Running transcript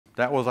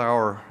that was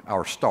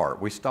our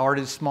start. We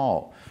started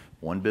small.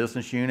 One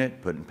business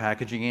unit, putting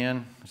packaging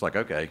in. It's like,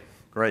 okay,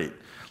 great.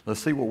 Let's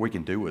see what we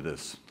can do with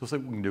this. Let's see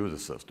what we can do with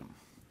this system.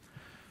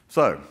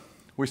 So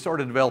we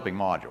started developing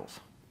modules.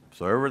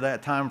 So over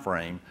that time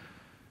frame,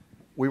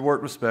 we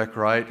worked with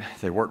SpecRite.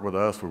 They worked with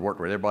us. We worked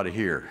with everybody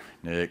here.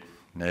 Nick,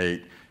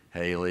 Nate,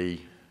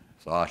 Haley,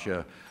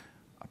 Sasha.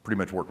 I pretty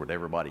much worked with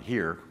everybody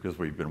here because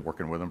we've been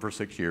working with them for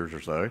 6 years or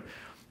so,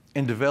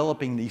 and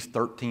developing these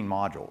 13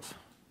 modules.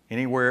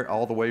 Anywhere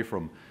all the way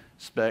from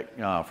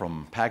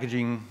from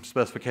packaging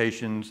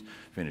specifications,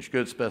 finished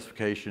goods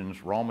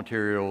specifications, raw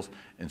materials,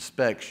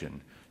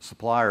 inspection,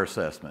 supplier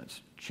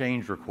assessments,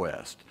 change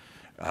request.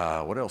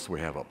 What else do we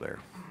have up there?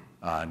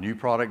 New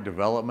product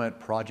development,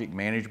 project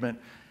management,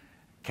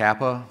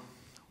 Kappa.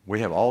 We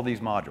have all these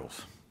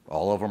modules.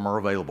 All of them are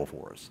available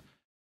for us.